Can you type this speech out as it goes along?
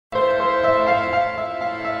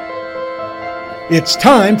It's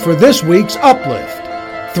time for this week's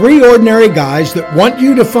Uplift. 3 ordinary guys that want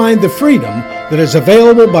you to find the freedom that is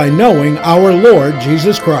available by knowing our Lord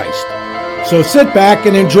Jesus Christ. So sit back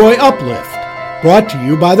and enjoy Uplift, brought to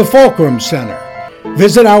you by the Fulcrum Center.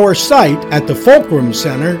 Visit our site at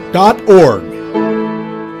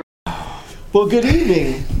thefulcrumcenter.org. Well, good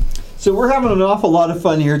evening. So we're having an awful lot of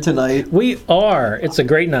fun here tonight. We are. It's a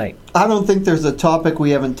great night. I don't think there's a topic we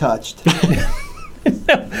haven't touched.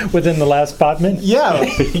 Within the last 5 minutes? Yeah.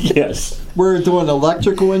 Yes. We're doing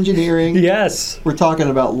electrical engineering. Yes. We're talking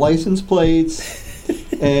about license plates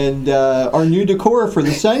and our new decor for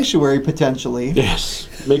the sanctuary, potentially. Yes.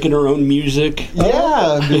 Making our own music.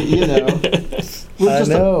 Yeah, but, you know.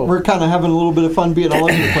 We're kind of having a little bit of fun being all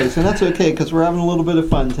over the place, and that's okay because we're having a little bit of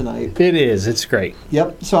fun tonight. It is. It's great.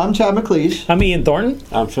 Yep. So I'm Chad McLeish. I'm Ian Thornton.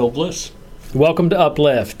 I'm Phil Bliss. Welcome to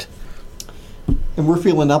Uplift. And we're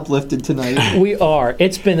feeling uplifted tonight. We are.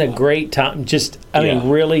 It's been a great time.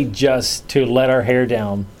 Really just to let our hair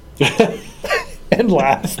down and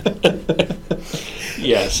laugh.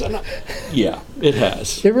 Yes. Yeah, it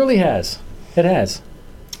has. It really has. It has.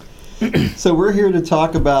 So we're here to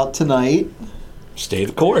talk about tonight. Stay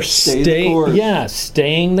the course. Stay the course. Yeah,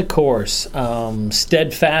 staying the course.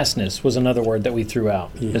 Steadfastness was another word that we threw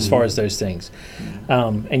out as far as those things.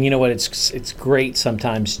 And you know what? It's great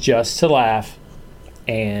sometimes just to laugh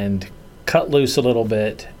and cut loose a little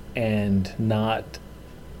bit and not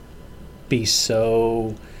be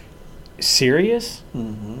so serious.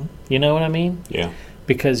 Mm-hmm. You know what I mean? Yeah.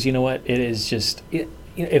 Because you know what? It is just...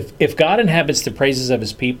 If God inhabits the praises of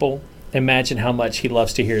his people, imagine how much he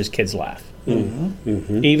loves to hear his kids laugh. Mm-hmm.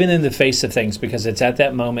 Mm-hmm. Even in the face of things, because it's at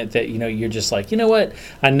that moment that you're just like, you know what?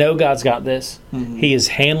 I know God's got this. Mm-hmm. He is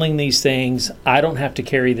handling these things. I don't have to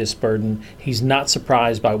carry this burden. He's not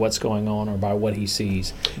surprised by what's going on or by what he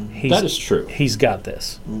sees. Mm-hmm. That is true. He's got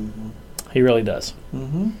this. Mm-hmm. He really does.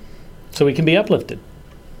 Mm-hmm. So we can be uplifted.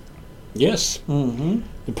 Yes. Mm-hmm.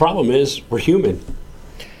 The problem is we're human.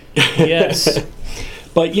 Yes.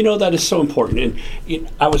 But that is so important. And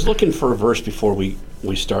I was looking for a verse before we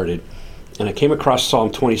started, and I came across Psalm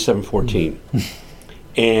 27:14.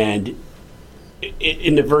 And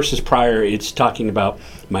in the verses prior, it's talking about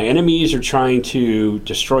my enemies are trying to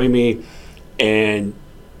destroy me, and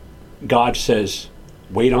God says,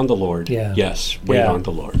 wait on the Lord. Yeah. Yes, wait on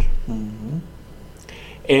the Lord. Mm-hmm.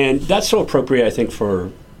 And that's so appropriate, I think,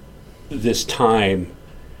 for this time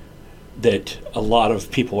that a lot of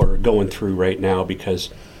people are going through right now, because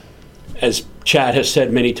as Chad has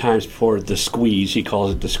said many times before, the squeeze, he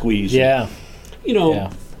calls it the squeeze. Yeah.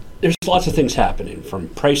 There's lots of things happening, from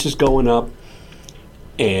prices going up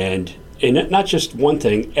and not just one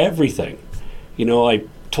thing, everything. I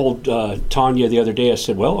told Tanya the other day, I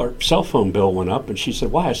said, well, our cell phone bill went up, and she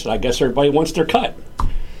said, why? I said, I guess everybody wants their cut.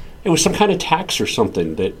 It was some kind of tax or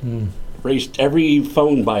something that raised every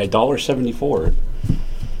phone by $1.74.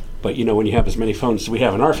 But when you have as many phones as we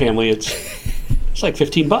have in our family, it's like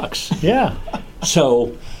 $15. Yeah.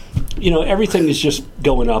 So, everything is just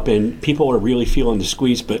going up, and people are really feeling the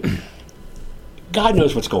squeeze. But God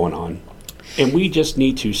knows what's going on, and we just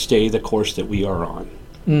need to stay the course that we are on,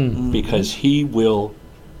 because He will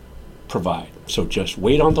provide. So just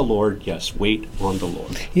wait on the Lord. Yes, wait on the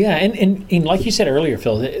Lord. Yeah, and like you said earlier,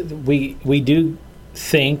 Phil, we do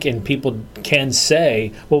think, and people can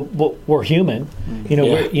say, well we're human,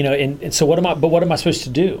 and so what am I supposed to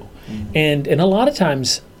do? And a lot of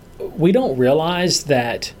times we don't realize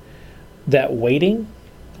that waiting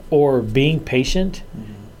or being patient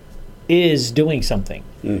is doing something.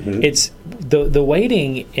 It's the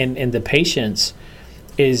waiting and the patience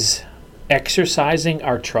is exercising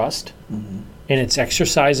our trust, and it's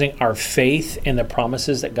exercising our faith in the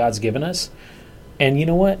promises that God's given us. And you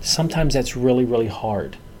know what? Sometimes that's really, really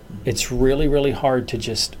hard. It's really, really hard to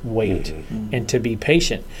just wait and to be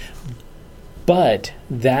patient. But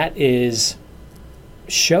that is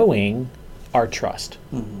showing our trust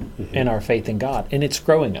and our faith in God. And it's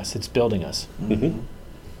growing us. It's building us.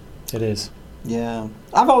 It is. Yeah.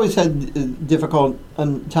 I've always had a difficult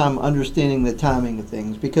time understanding the timing of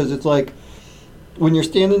things, because it's like when you're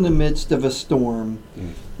standing in the midst of a storm,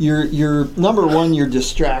 you're number one, you're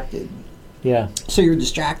distracted. Yeah. So you're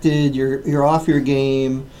distracted, you're off your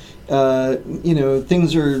game,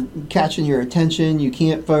 things are catching your attention, you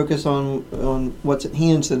can't focus on what's at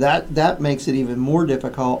hand, so that makes it even more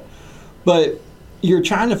difficult. But you're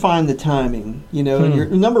trying to find the timing, and you're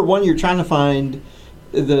number one, you're trying to find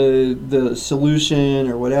the solution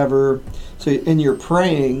or whatever. So, and you're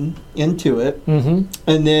praying into it, and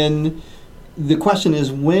then the question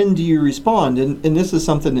is, when do you respond? And this is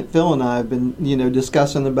something that Phil and I have been,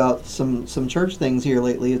 discussing about some church things here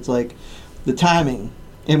lately. It's like, the timing,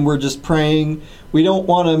 and we're just praying. We don't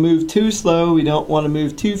want to move too slow. We don't want to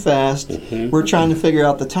move too fast. We're trying to figure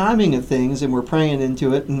out the timing of things, and we're praying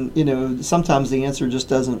into it. And sometimes the answer just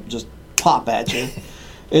doesn't just pop at you.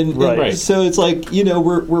 And so it's like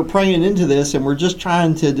we're praying into this, and we're just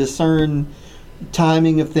trying to discern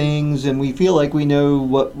timing of things, and we feel like we know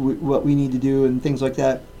what we need to do and things like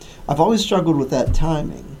that. I've always struggled with that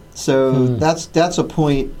timing. So that's a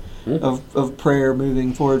point of prayer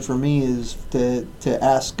moving forward for me, is to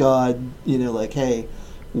ask God, like, hey,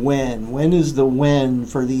 when is the when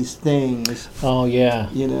for these things? Oh yeah.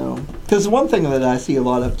 Because one thing that I see a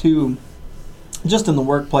lot of too, just in the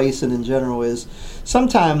workplace and in general, is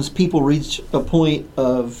sometimes people reach a point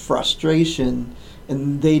of frustration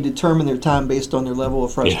and they determine their time based on their level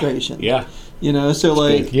of frustration. Yeah. So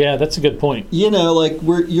like... Yeah, that's a good point. Like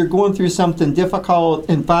you're going through something difficult,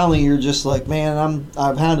 and finally you're just like, man,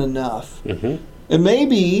 I've had enough. And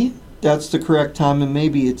maybe that's the correct time, and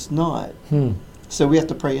maybe it's not. So we have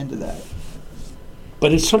to pray into that.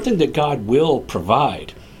 But it's something that God will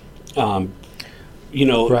provide.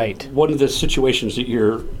 Right. One of the situations that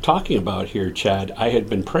you're talking about here, Chad, I had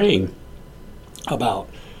been praying about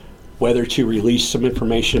whether to release some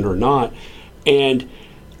information or not, and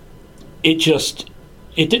it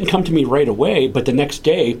didn't come to me right away, but the next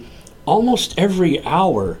day, almost every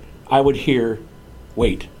hour, I would hear,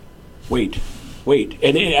 wait.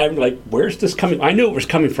 And I'm like, where's this coming? I knew it was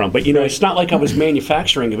coming from, but it's not like I was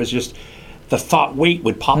manufacturing. It was just the thought wait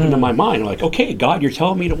would pop into my mind. I'm like, okay, God, you're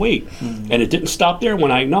telling me to wait. And it didn't stop there.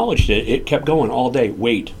 When I acknowledged it, it kept going all day.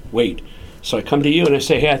 Wait. So I come to you and I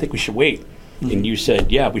say, hey, I think we should wait. And you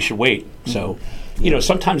said, yeah, we should wait. So,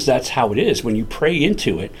 sometimes that's how it is. When you pray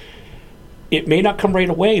into it, it may not come right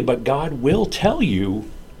away, but God will tell you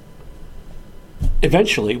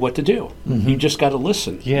eventually what to do. You just got to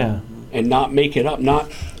listen. Yeah. And not make it up.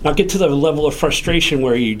 Not get to the level of frustration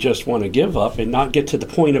where you just want to give up, and not get to the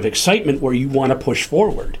point of excitement where you want to push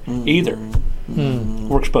forward either.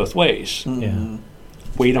 Works both ways. Yeah.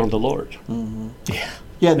 Wait on the Lord.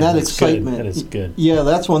 Yeah, and that excitement. That is good. Yeah,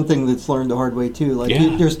 that's one thing that's learned the hard way too. Like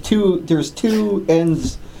there's two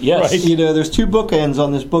ends. Yes. Right? There's two bookends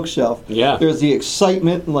on this bookshelf. Yeah. There's the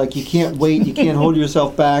excitement, like you can't wait, you can't hold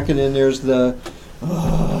yourself back, and then there's the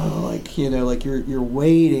like you're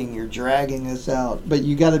waiting, you're dragging this out. But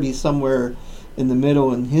you got to be somewhere in the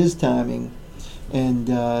middle in His timing, and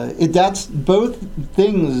that's both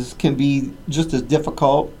things can be just as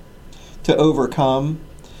difficult to overcome.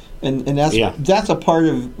 And that's a part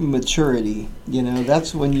of maturity.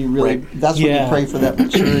 That's when you really when you pray for that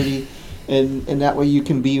maturity, and that way you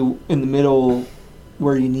can be in the middle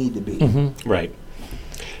where you need to be. Right.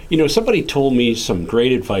 Somebody told me some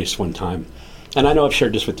great advice one time, and I know I've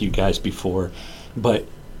shared this with you guys before, but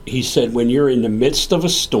he said, when you're in the midst of a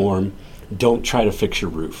storm, don't try to fix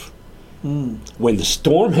your roof. When the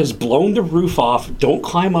storm has blown the roof off, don't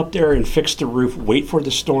climb up there and fix the roof. Wait for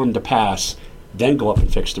the storm to pass. Then go up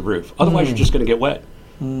and fix the roof. Otherwise, you're just going to get wet.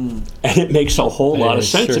 And it makes a whole lot of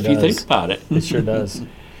sense if you think about it. It sure does.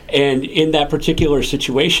 And in that particular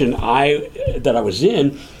situation that I was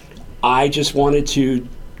in, I just wanted to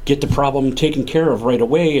get the problem taken care of right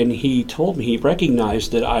away. And he told me, he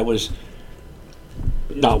recognized that I was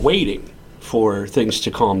not waiting for things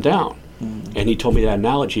to calm down. And he told me that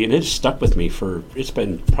analogy, and it stuck with me it's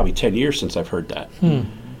been probably 10 years since I've heard that.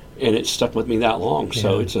 And it stuck with me that long.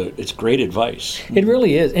 So it's great advice. It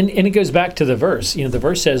really is. And it goes back to the verse. The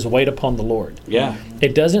verse says, wait upon the Lord. Yeah.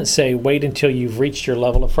 It doesn't say wait until you've reached your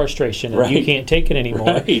level of frustration and you can't take it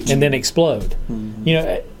anymore and then explode.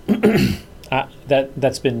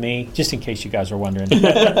 That's been me, just in case you guys are wondering.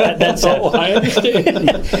 That's I understand.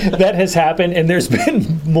 That has happened, and there's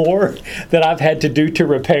been more that I've had to do to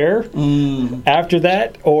repair after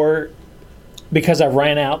that, or because I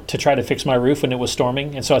ran out to try to fix my roof when it was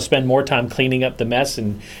storming, and so I spend more time cleaning up the mess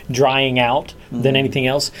and drying out than anything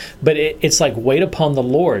else. But it's like wait upon the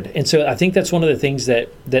Lord. And so I think that's one of the things that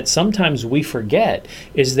sometimes we forget,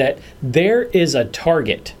 is that there is a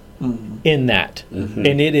target in that,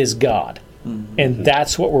 and it is God. And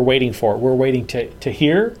that's what we're waiting for. We're waiting to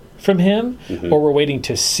hear from Him, or we're waiting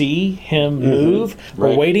to see Him move.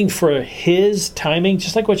 We're waiting for His timing,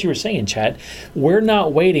 just like what you were saying, Chad. We're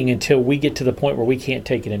not waiting until we get to the point where we can't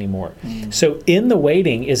take it anymore. So in the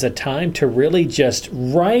waiting is a time to really just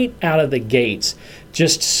right out of the gates,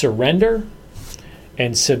 just surrender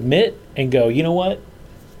and submit and go, you know what?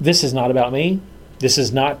 This is not about me. This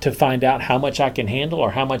is not to find out how much I can handle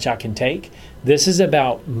or how much I can take. This is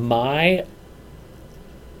about my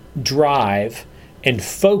drive and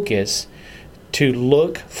focus to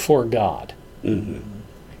look for God.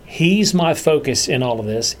 He's my focus in all of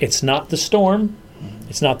this. It's not the storm.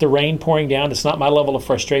 It's not the rain pouring down. It's not my level of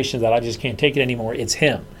frustration that I just can't take it anymore. It's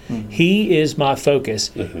Him. He is my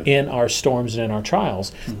focus in our storms and in our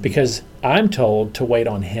trials, because I'm told to wait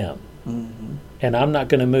on Him. And I'm not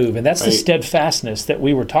going to move. And that's the steadfastness that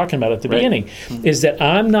we were talking about at the beginning, is that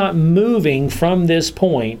I'm not moving from this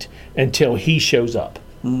point until He shows up.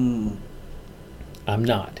 I'm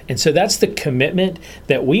not. And so that's the commitment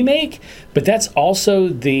that we make, but that's also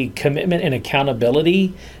the commitment and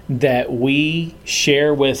accountability that we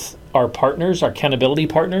share with our partners, our accountability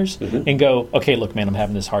partners, and go, okay, look, man, I'm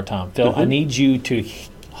having this hard time. Phil, I need you to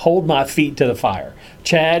hold my feet to the fire.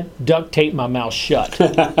 Chad, duct tape my mouth shut.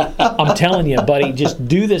 I'm telling you, buddy, just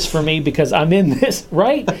do this for me because I'm in this,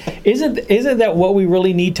 right? Isn't that what we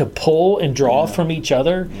really need to pull and draw from each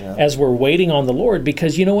other as we're waiting on the Lord?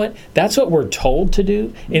 Because you know what? That's what we're told to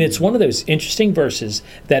do. And it's one of those interesting verses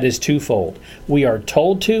that is twofold. We are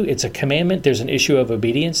told to, it's a commandment, there's an issue of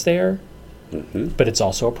obedience there, but it's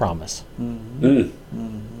also a promise.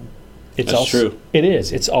 That's true. It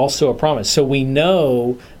is. It's also a promise. So we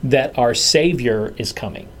know that our Savior is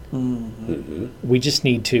coming. We just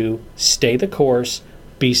need to stay the course,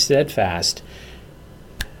 be steadfast,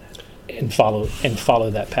 and follow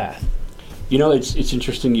that path. You know, it's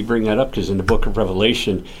interesting you bring that up, because in the book of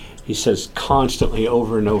Revelation, he says constantly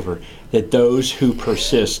over and over that those who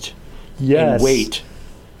persist and wait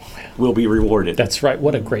will be rewarded. That's right.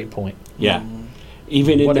 What a great point. Yeah.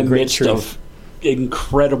 Even in the midst of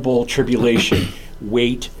incredible tribulation,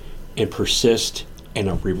 wait and persist, and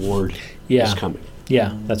a reward is coming.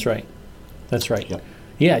 Yeah, that's right. That's right. Yep.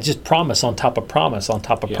 Yeah, just promise on top of promise on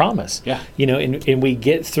top of promise. Yeah. You know, and we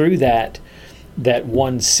get through that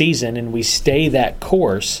one season and we stay that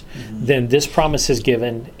course, then this promise is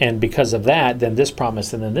given, and because of that, then this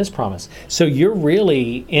promise, and then this promise. So you're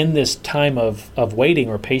really in this time of waiting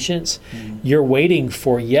or patience, you're waiting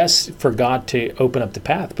for God to open up the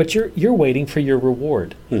path, but you're waiting for your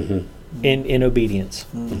reward in obedience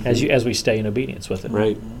as we stay in obedience with it.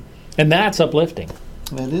 Right. And that's uplifting.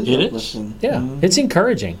 It uplifting. Yeah, it's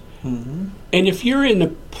encouraging. And if you're in the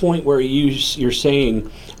point where you're saying,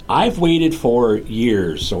 I've waited for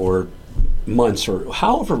years or months or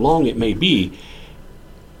however long it may be,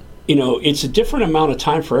 you know, it's a different amount of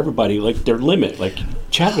time for everybody, like their limit, like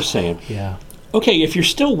Chad was saying. Yeah. Okay, if you're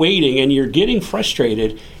still waiting and you're getting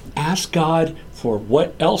frustrated, ask God for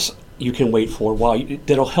what else you can wait for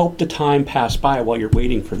that'll help the time pass by while you're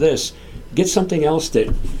waiting for this. Get something else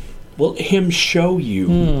that will Him show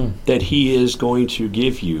you that He is going to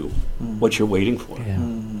give you what you're waiting for.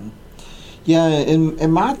 Yeah,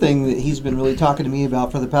 and my thing that He's been really talking to me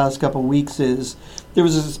about for the past couple of weeks is, there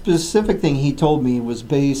was a specific thing He told me was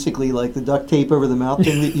basically like the duct tape over the mouth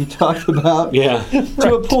thing that you talked about. Yeah.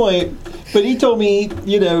 To a point. But He told me,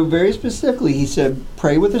 you know, very specifically, He said,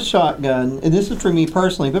 pray with a shotgun, and this is for me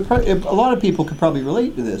personally, but a lot of people could probably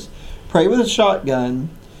relate to this. Pray with a shotgun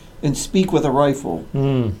and speak with a rifle.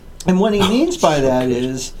 And what He means by that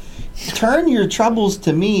is, turn your troubles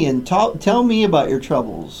to me and tell me about your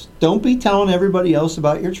troubles. Don't be telling everybody else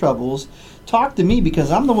about your troubles. Talk to me,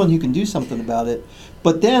 because I'm the one who can do something about it.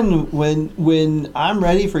 But then when I'm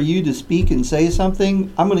ready for you to speak and say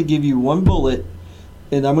something, I'm going to give you one bullet,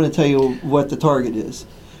 and I'm going to tell you what the target is.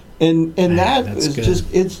 And that is good.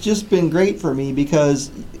 It's just been great for me,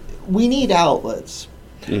 because we need outlets.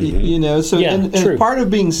 You know, so and part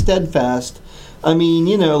of being steadfast, I mean,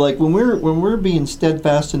 you know, like when we're being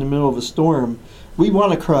steadfast in the middle of a storm, we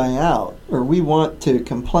want to cry out, or we want to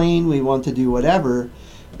complain, we want to do whatever,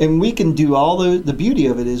 and we can do all the beauty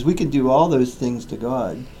of it is we can do all those things to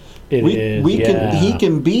God. He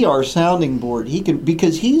can be our sounding board. He can,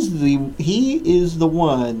 because He is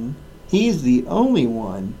the only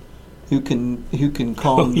one who can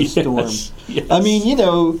calm the storm. Yes. I mean, you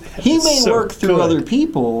know, He may work through other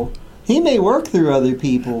people. He may work through other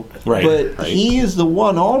people, but He is the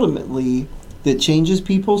one ultimately that changes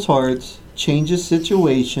people's hearts, changes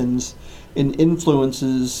situations, and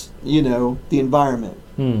influences, you know, the environment.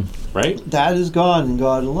 Right? That is God and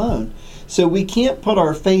God alone. So we can't put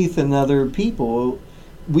our faith in other people.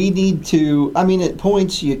 We need to, I mean, at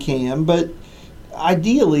points you can, but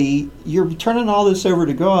ideally, you're turning all this over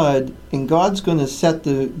to God, and God's going to set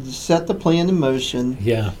the plan in motion.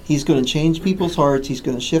 Yeah, He's going to change people's hearts. He's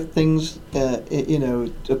going to shift things, you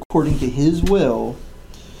know, according to His will.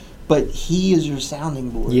 But He is your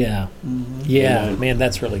sounding board. Yeah, yeah, man,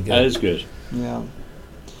 that's really good. That is good. Yeah.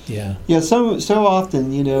 So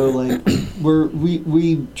often, you know, like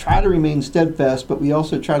we try to remain steadfast, but we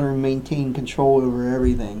also try to maintain control over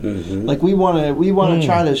everything. Like we want to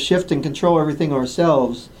try to shift and control everything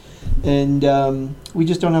ourselves, and we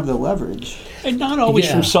just don't have the leverage. And not always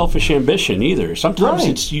from selfish ambition either. Sometimes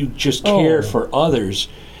it's you just care for others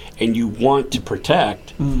and you want to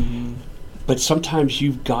protect, but sometimes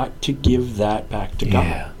you've got to give that back to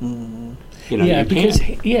God. You know,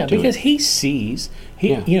 because he sees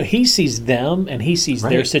he sees them and he sees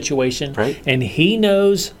their situation, and he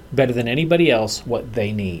knows better than anybody else what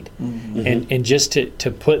they need, and just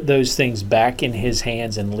to put those things back in his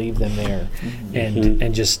hands and leave them there,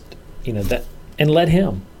 and just that, and let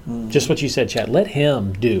him, just what you said, Chad, let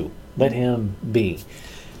him do, let him be.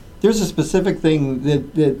 There's a specific thing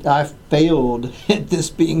that I failed at this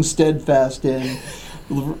being steadfast in.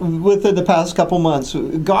 Within the past couple months,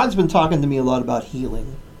 God's been talking to me a lot about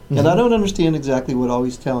healing. And I don't understand exactly what all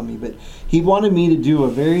he's telling me, but he wanted me to do a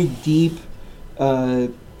very deep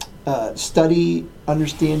study,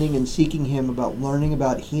 understanding, and seeking him about learning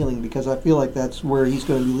about healing, because I feel like that's where he's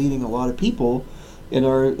going to be leading a lot of people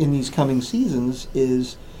in these coming seasons,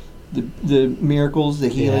 is the miracles, the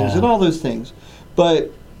healings, and all those things.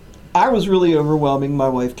 But I was really overwhelming my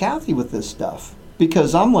wife Kathy with this stuff,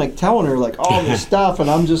 because I'm like telling her like all this stuff, and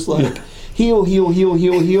I'm just like heal,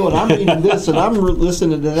 and I'm reading this and I'm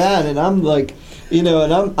listening to that, and I'm like, and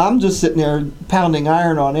I'm just sitting there pounding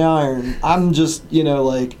iron on iron. I'm just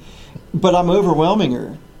but I'm overwhelming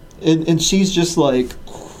her, and she's just like,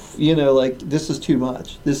 like, this is too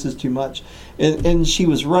much. This is too much, and she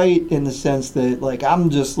was right in the sense that like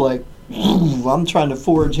I'm just like I'm trying to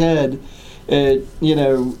forge ahead at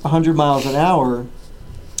 100 miles an hour,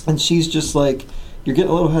 and she's just like, you're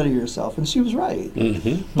getting a little ahead of yourself. And she was right.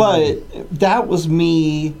 But that was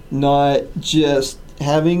me not just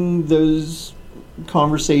having those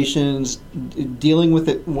conversations, dealing with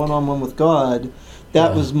it one-on-one with God.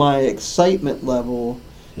 That was my excitement level,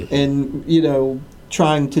 and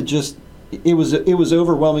trying to just it was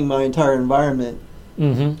overwhelming my entire environment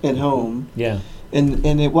at home. And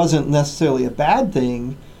it wasn't necessarily a bad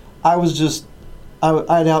thing. I was just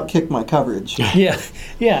I'd outkick my coverage.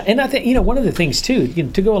 And I think one of the things too,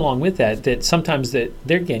 to go along with that sometimes that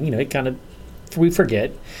there again, it kind of, we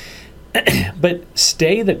forget, but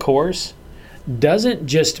stay the course doesn't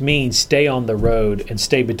just mean stay on the road and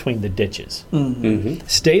stay between the ditches.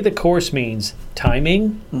 Stay the course means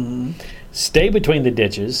timing, stay between the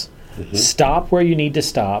ditches, stop where you need to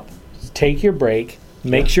stop, take your break.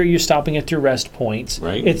 Make sure you're stopping at your rest points.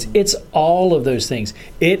 It's all of those things.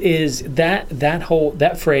 It is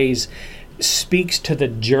that phrase speaks to the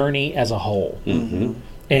journey as a whole.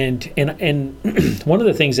 And one of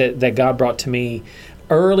the things that God brought to me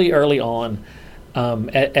early on,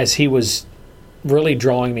 as he was really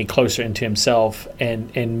drawing me closer into himself,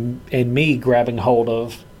 and me grabbing hold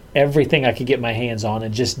of everything I could get my hands on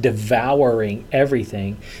and just devouring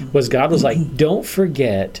everything, was God was like, don't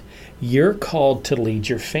forget, you're called to lead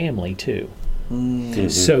your family too.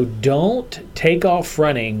 So don't take off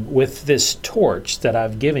running with this torch that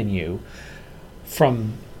I've given you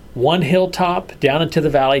from one hilltop down into the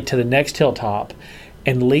valley to the next hilltop,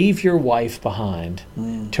 and leave your wife behind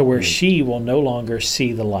to where she will no longer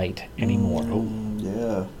see the light anymore.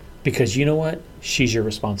 Because you know what? She's your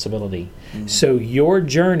responsibility. So your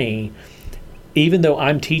journey, even though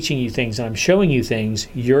I'm teaching you things and I'm showing you things,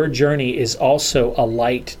 your journey is also a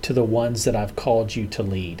light to the ones that I've called you to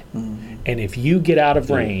lead. And if you get out of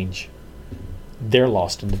range, they're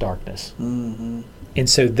lost in the darkness. And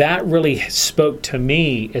so that really spoke to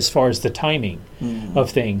me as far as the timing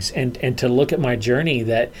of things, and to look at my journey,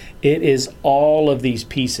 that it is all of these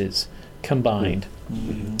pieces combined.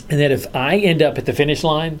 And that if I end up at the finish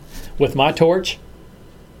line with my torch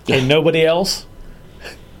and nobody else,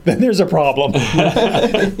 then there's a problem.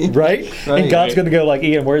 Right? And God's going to go like,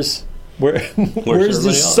 Ian, where's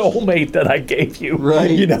the soulmate that I gave you?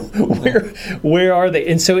 Where are they?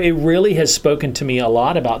 And so it really has spoken to me a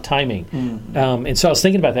lot about timing. And so I was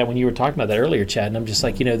thinking about that when you were talking about that earlier, Chad, and I'm just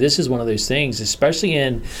like, this is one of those things, especially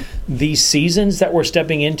in these seasons that we're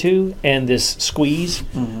stepping into and this squeeze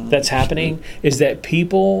that's happening, is that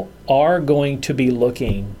people are going to be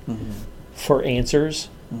looking for answers.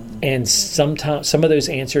 And sometimes some of those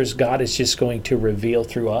answers God is just going to reveal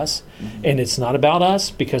through us. And it's not about us,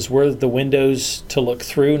 because we're the windows to look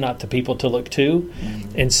through, not the people to look to.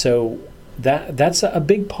 And so that's a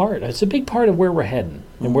big part. It's a big part of where we're heading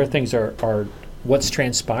and where things are what's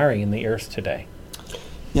transpiring in the earth today.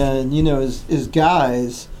 Yeah, and as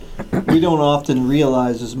guys, we don't often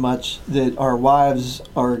realize as much that our wives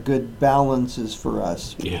are good balances for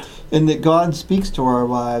us. And that God speaks to our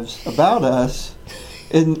wives about us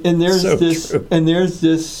And there's So this true. and there's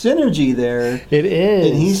this synergy there. It is.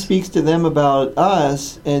 And he speaks to them about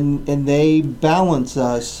us, and they balance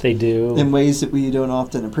us They do. in ways that we don't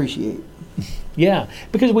often appreciate. Yeah,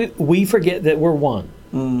 because we forget that we're one.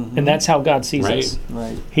 Mm-hmm. And that's how God sees Right. us.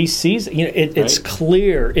 Right. He sees, it's Right.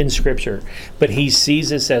 clear in Scripture, but He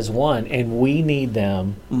sees us as one, and we need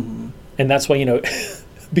them. Mm-hmm. And that's why,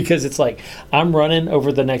 because it's like I'm running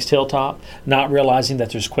over the next hilltop, not realizing that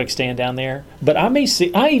there's quicksand down there. But I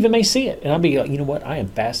even may see it, and I'll be like, you know what? I am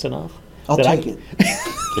fast enough. I'll that take it.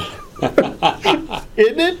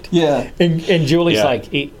 Isn't it? Yeah. And Julie's Yeah.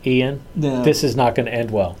 like, Ian, No. this is not going to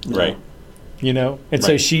end well. Right. And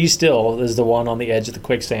so Right. she still is the one on the edge of the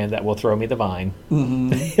quicksand that will throw me the vine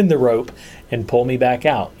Mm-hmm. in the rope and pull me back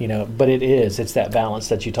out, but it's that balance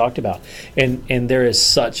that you talked about. And there is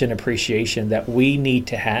such an appreciation that we need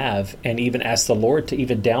to have, and even ask the Lord to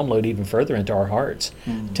even download even further into our hearts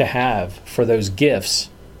to have for those gifts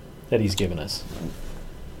that He's given us.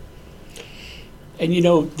 And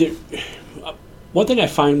one thing I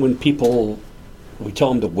find when we tell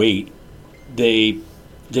them to wait, they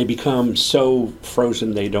become so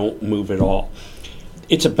frozen they don't move at all.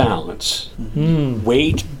 It's a balance.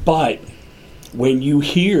 Wait, but when you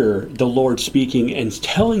hear the Lord speaking and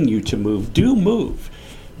telling you to move, do move.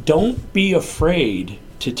 Don't be afraid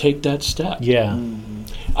to take that step. Yeah.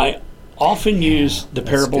 I often use the that's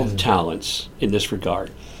parable of good. talents in this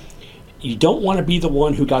regard. You don't want to be the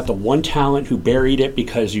one who got the one talent, who buried it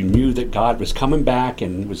because you knew that God was coming back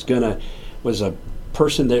and was a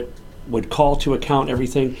person that would call to account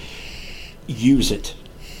everything. Use it.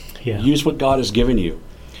 Yeah. Use what God has given you.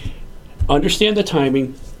 Understand the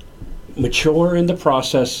timing. Mature in the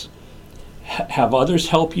process. Have others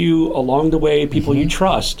help you along the way, people you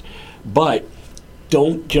trust. But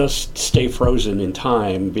don't just stay frozen in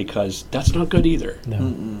time, because that's not good either.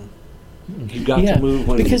 No. You've got to move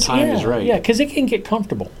when the time is right. Yeah, because it can get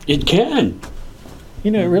comfortable. It can.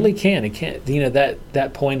 It really can. It can't.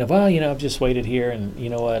 That point of, I've just waited here, and you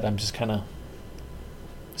know what? I'm just kind of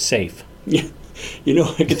safe. Yeah.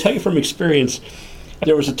 I can tell you from experience,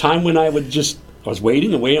 there was a time when I was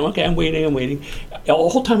waiting and waiting. Okay, I'm waiting. The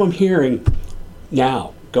whole time I'm hearing,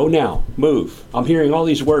 now, go now, move. I'm hearing all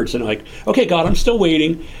these words, and I'm like, okay, God, I'm still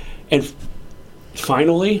waiting. And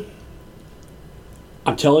finally,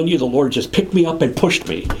 I'm telling you, the Lord just picked me up and pushed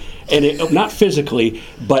me. And not physically,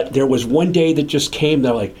 but there was one day that just came that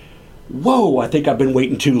I'm like, whoa, I think I've been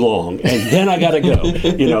waiting too long, and then I got to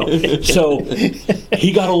go, So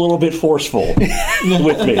he got a little bit forceful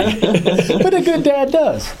with me. But a good dad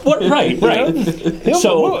does. Right.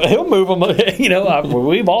 He'll move them.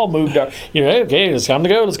 We've all moved. Okay, it's time to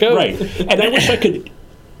go. Let's go. Right. And I wish I could.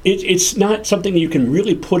 It's not something you can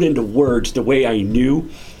really put into words the way I knew.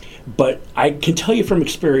 But I can tell you from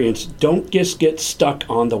experience, don't just get stuck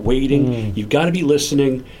on the waiting. You've got to be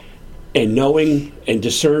listening and knowing and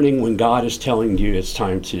discerning when God is telling you it's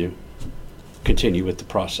time to continue with the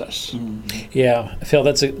process. Yeah, Phil,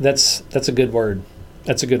 that's a good word.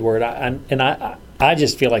 That's a good word. I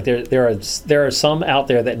just feel like there are some out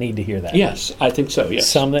there that need to hear that. Yes, I think so. Yes,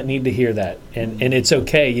 some that need to hear that, and it's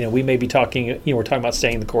okay. We may be talking. We're talking about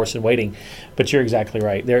staying the course and waiting, but you're exactly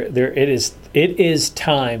right. It is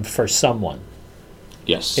time for someone.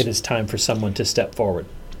 Yes, it is time for someone to step forward.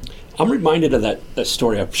 I'm reminded of that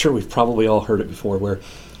story. I'm sure we've probably all heard it before, where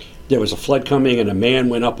there was a flood coming and a man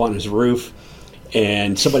went up on his roof,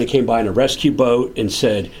 and somebody came by in a rescue boat and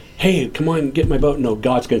said, "Hey, come on, get my boat." No,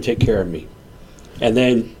 God's going to take care of me. And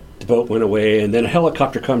then the boat went away, and then a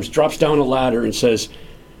helicopter comes, drops down a ladder, and says,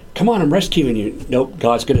 "Come on, I'm rescuing you." Nope,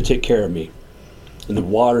 God's going to take care of me. And the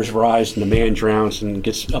waters rise, and the man drowns and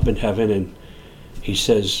gets up in heaven, and he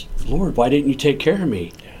says, "Lord, why didn't you take care of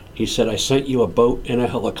me?" He said, "I sent you a boat and a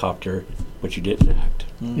helicopter, but you didn't act."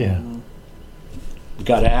 Yeah. We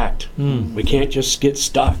got to act. We can't just get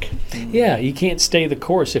stuck. Yeah, you can't stay the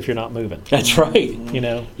course if you're not moving. That's right.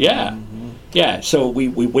 Yeah. Yeah, so we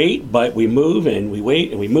wait, but we move, and we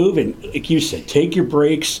wait, and we move, and like you said, take your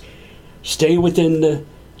breaks, stay within the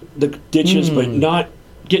ditches, but not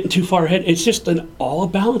getting too far ahead. It's just all a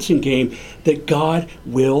balancing game that God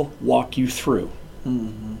will walk you through.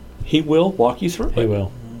 He will walk you through it. He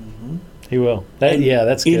will. He will.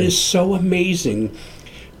 That's good. It is so amazing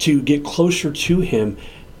to get closer to Him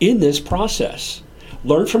in this process.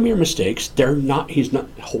 Learn from your mistakes. He's not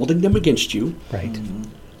holding them against you. Right.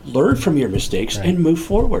 Learn from your mistakes and move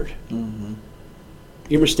forward.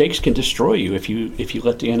 Your mistakes can destroy you if you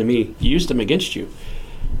let the enemy use them against you.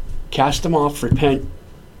 Cast them off, repent,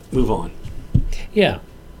 move on. Yeah.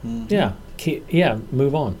 Yeah.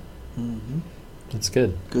 Move on. That's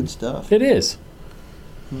good. Good stuff. It is.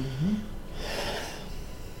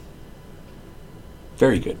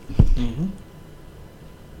 Very good.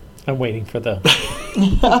 I'm waiting for the.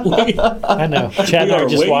 I know. Chad and I are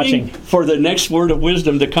just watching for the next word of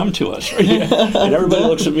wisdom to come to us. And everybody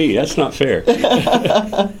looks at me. That's not fair.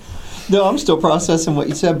 No, I'm still processing what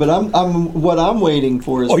you said, but what I'm waiting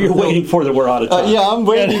for is. Oh, you're waiting for the we're out of time. Yeah, I'm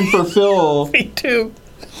waiting for Phil. Me too.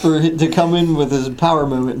 To come in with his power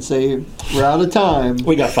moment and say, we're out of time.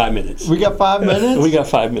 We got 5 minutes. We got 5 minutes? We got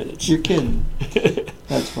 5 minutes. You're kidding.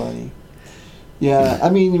 That's funny. Yeah, I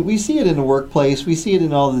mean, we see it in the workplace. We see it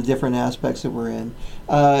in all the different aspects that we're in.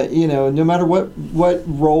 No matter what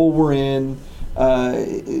role we're in,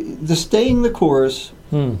 the staying the course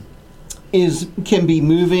can be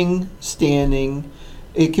moving, standing.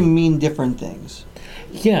 It can mean different things.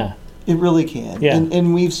 Yeah. It really can. Yeah.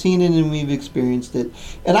 And we've seen it and we've experienced it.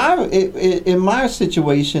 And in my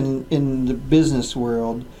situation in the business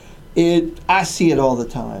world, I see it all the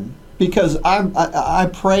time. Because I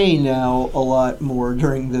pray now a lot more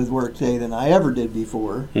during the workday than I ever did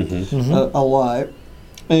before, a lot,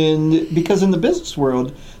 and because in the business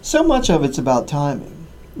world, so much of it's about timing.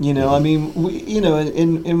 I mean,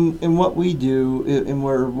 in what we do,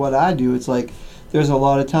 what I do, it's like there's a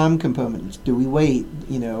lot of time components. Do we wait?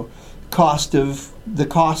 Cost of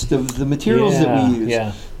the materials that we use.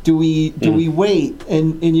 Yeah. Do we wait?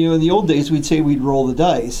 And in the old days we'd say we'd roll the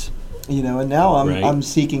dice. And now I'm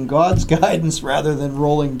seeking God's guidance rather than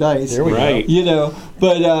rolling dice. There we go.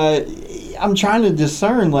 But I'm trying to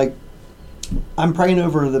discern. Like, I'm praying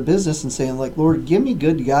over the business and saying, like, Lord, give me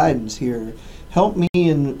good guidance here. Help me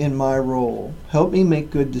in my role. Help me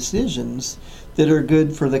make good decisions that are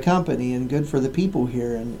good for the company and good for the people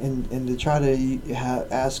here, and to try to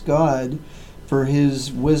ask God for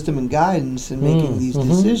His wisdom and guidance in making these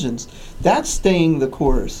decisions. That's staying the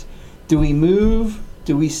course. Do we move?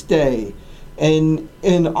 Do we stay? And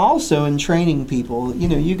also in training people,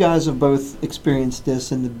 you guys have both experienced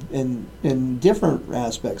this in different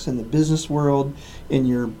aspects, in the business world, in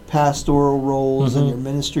your pastoral roles, in your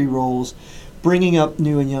ministry roles, bringing up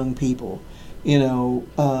new and young people.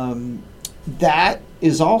 That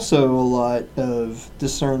is also a lot of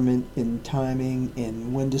discernment and timing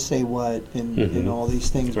and when to say what and all these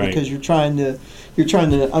things, because you're trying to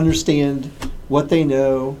understand what they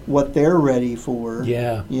know, what they're ready for.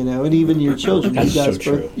 Yeah. And even your children. That's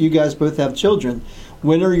You guys both have children.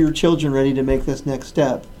 When are your children ready to make this next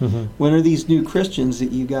step? When are these new Christians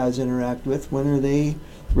that you guys interact with, when are they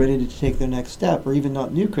ready to take their next step? Or even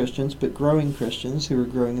not new Christians, but growing Christians who are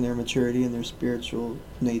growing in their maturity and their spiritual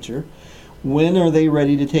nature. When are they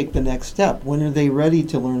ready to take the next step? When are they ready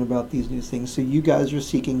to learn about these new things? So you guys are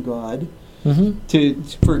seeking God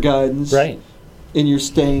for guidance. Right. And you're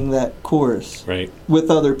staying that course with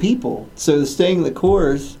other people. So staying the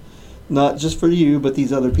course, not just for you, but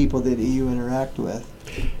these other people that you interact with.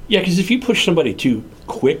 Yeah, because if you push somebody too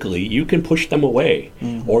quickly, you can push them away,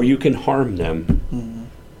 or you can harm them.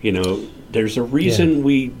 There's a reason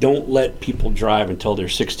we don't let people drive until they're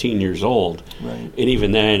 16 years old. Right. And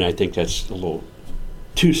even then, I think that's a little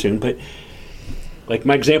too soon. But like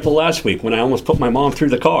my example last week, when I almost put my mom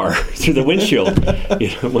through the car, through the windshield,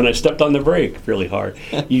 when I stepped on the brake really hard.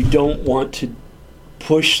 You don't want to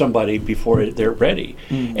push somebody before they're ready.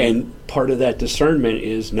 And part of that discernment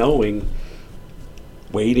is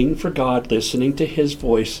waiting for God, listening to His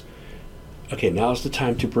voice. Okay, now's the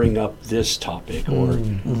time to bring up this topic, or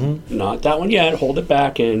not that one yet, hold it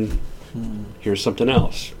back, and here's something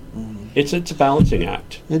else. It's a balancing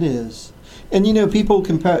act. It is. And people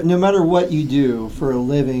compare, no matter what you do for a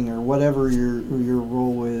living or whatever your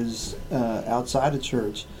role is outside of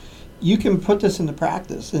church, you can put this into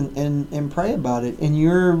practice and pray about it in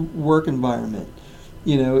your work environment.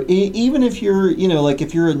 Even if you're, like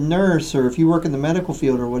if you're a nurse or if you work in the medical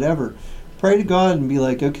field or whatever, pray to God and be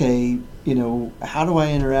like, okay, how do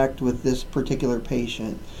I interact with this particular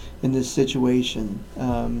patient in this situation?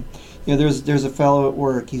 There's a fellow at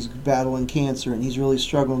work, he's battling cancer and he's really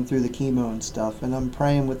struggling through the chemo and stuff, and I'm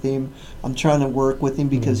praying with him. I'm trying to work with him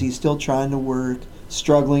because he's still trying to work,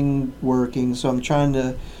 struggling working, so I'm trying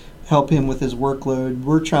to help him with his workload.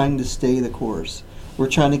 We're trying to stay the course. We're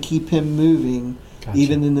trying to keep him moving,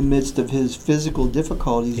 even in the midst of his physical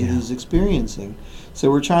difficulties that he's experiencing. So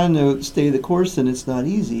we're trying to stay the course, and it's not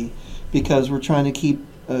easy because we're trying to keep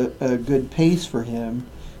a good pace for him.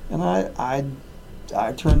 And I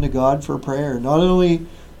turn to God for prayer, not only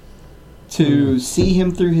to see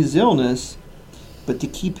him through his illness, but to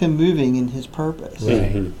keep him moving in his purpose.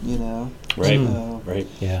 Right. Right. So, right.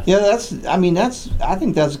 Yeah. Yeah. I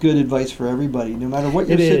think that's good advice for everybody, no matter what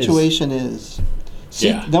your situation is.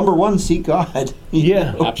 Number one, seek God.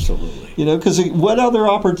 Yeah. Absolutely. Because what other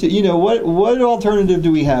opportunity? What alternative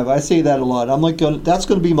do we have? I say that a lot. I'm like, that's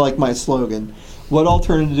going to be like my slogan. What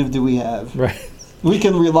alternative do we have? Right. We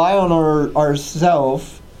can rely on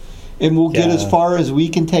ourself, and we'll get as far as we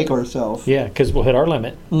can take ourselves. Yeah, because we'll hit our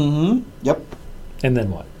limit. Mm-hmm. Yep. And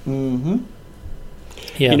then what? Mm-hmm.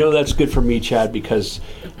 Yeah. That's good for me, Chad, because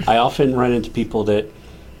I often run into people that,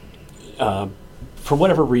 for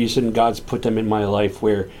whatever reason, God's put them in my life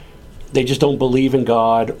where they just don't believe in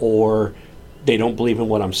God, or they don't believe in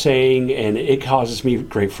what I'm saying, and it causes me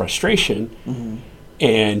great frustration. Mm-hmm.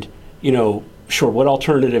 And, sure, what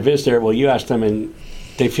alternative is there? Well, you ask them, and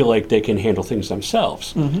they feel like they can handle things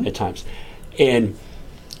themselves at times. And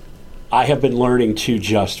I have been learning to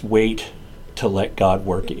just wait to let God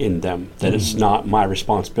work in them, that it's not my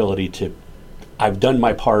responsibility I've done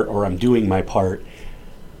my part, or I'm doing my part,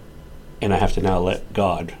 and I have to now let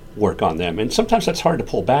God work on them. And sometimes that's hard to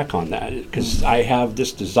pull back on that, because I have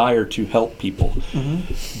this desire to help people,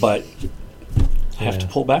 but I have to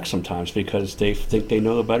pull back sometimes because they think they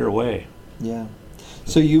know the better way. Yeah.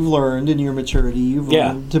 So you've learned in your maturity, you've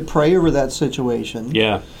learned to pray over that situation.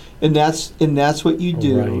 Yeah. And that's what you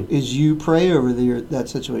do, Right. is you pray over that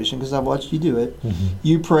situation, because I've watched you do it. Mm-hmm.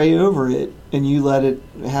 You pray over it, and you let it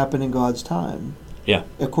happen in God's time. Yeah.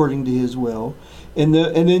 According to His will. And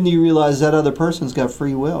then you realize that other person's got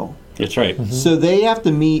free will. That's right. Mm-hmm. So they have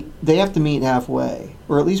to meet halfway,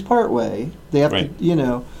 or at least part way. They have to,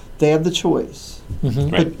 they have the choice. Mm-hmm.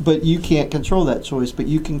 Right. But you can't control that choice, but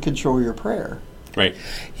you can control your prayer. Right.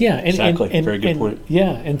 Yeah, and, Exactly. and Very good point. Yeah,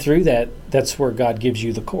 and through that's where God gives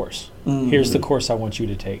you the course. Mm-hmm. Here's the course I want you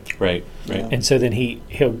to take. Right. Right. Yeah. And so then he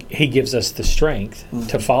gives us the strength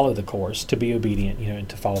to follow the course, to be obedient, and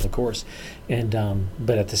to follow the course. And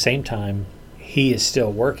but at the same time, he is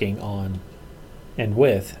still working on and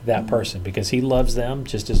with that person, because he loves them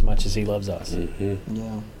just as much as he loves us. Mm-hmm.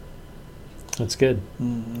 Yeah. That's good.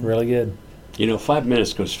 Mm-hmm. Really good. 5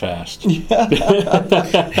 minutes goes fast. It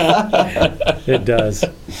does.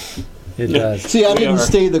 It does. See, I didn't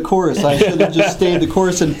stay the course. I should have just stayed the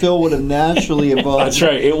course, and Phil would have naturally evolved. That's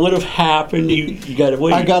right. It would have happened. You got to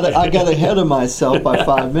wait. I got ahead of myself by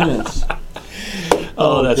 5 minutes.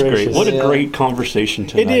 Oh, that's gracious. great. What a great conversation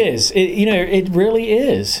tonight. It is. It really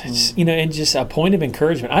is. It's, and just a point of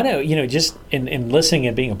encouragement. I know, just in listening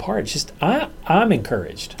and being a part, it's just I'm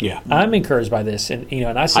encouraged. Yeah. I'm encouraged by this, and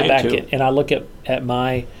and I sit back and I look at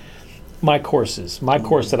my courses, my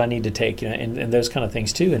course that I need to take, and those kind of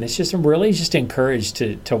things too. And it's just, I'm really just encouraged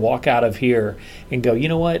to walk out of here and go, you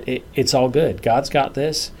know what, it's all good. God's got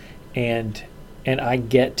this, and I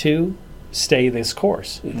get to stay this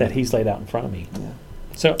course that He's laid out in front of me. Yeah.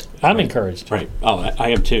 So I'm encouraged. Right. Oh, I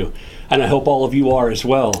am too, and I hope all of you are as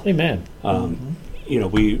well. Amen.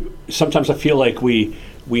 We sometimes I feel like we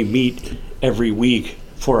meet every week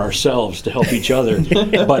for ourselves to help each other,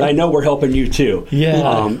 but I know we're helping you too.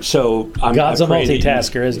 Yeah. So God's I a pray that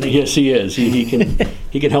multitasker, isn't He? Yes, He is.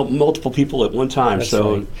 He can help multiple people at one time. That's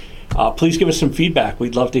so please give us some feedback.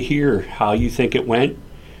 We'd love to hear how you think it went.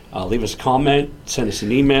 Leave us a comment, send us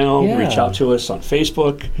an email, reach out to us on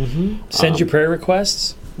Facebook. Send your prayer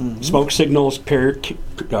requests. Smoke signals,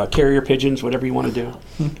 carrier pigeons, whatever you want to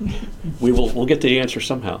do. We'll get the answer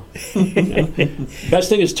somehow. Best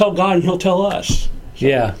thing is tell God and He'll tell us. So,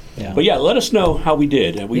 Yeah. But let us know how we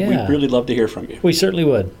did. We'd really love to hear from you. We certainly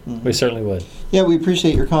would. We certainly would. Yeah, we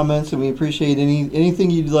appreciate your comments, and we appreciate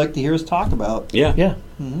anything you'd like to hear us talk about. Yeah. Yeah.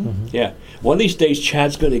 Yeah. One of these days,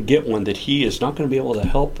 Chad's going to get one that he is not going to be able to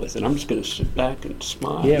help with, and I'm just going to sit back and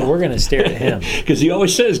smile. Yeah, we're going to stare at him. Because he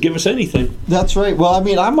always says, give us anything. That's right. Well, I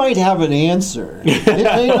mean, I might have an answer. It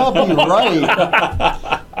may not be right.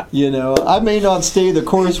 I may not stay the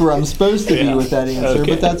course where I'm supposed to be with that answer,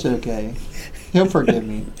 but that's okay. He'll forgive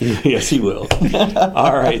me. Yes, He will.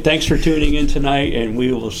 All right. Thanks for tuning in tonight, and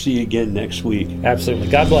we will see you again next week. Absolutely.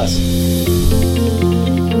 God bless.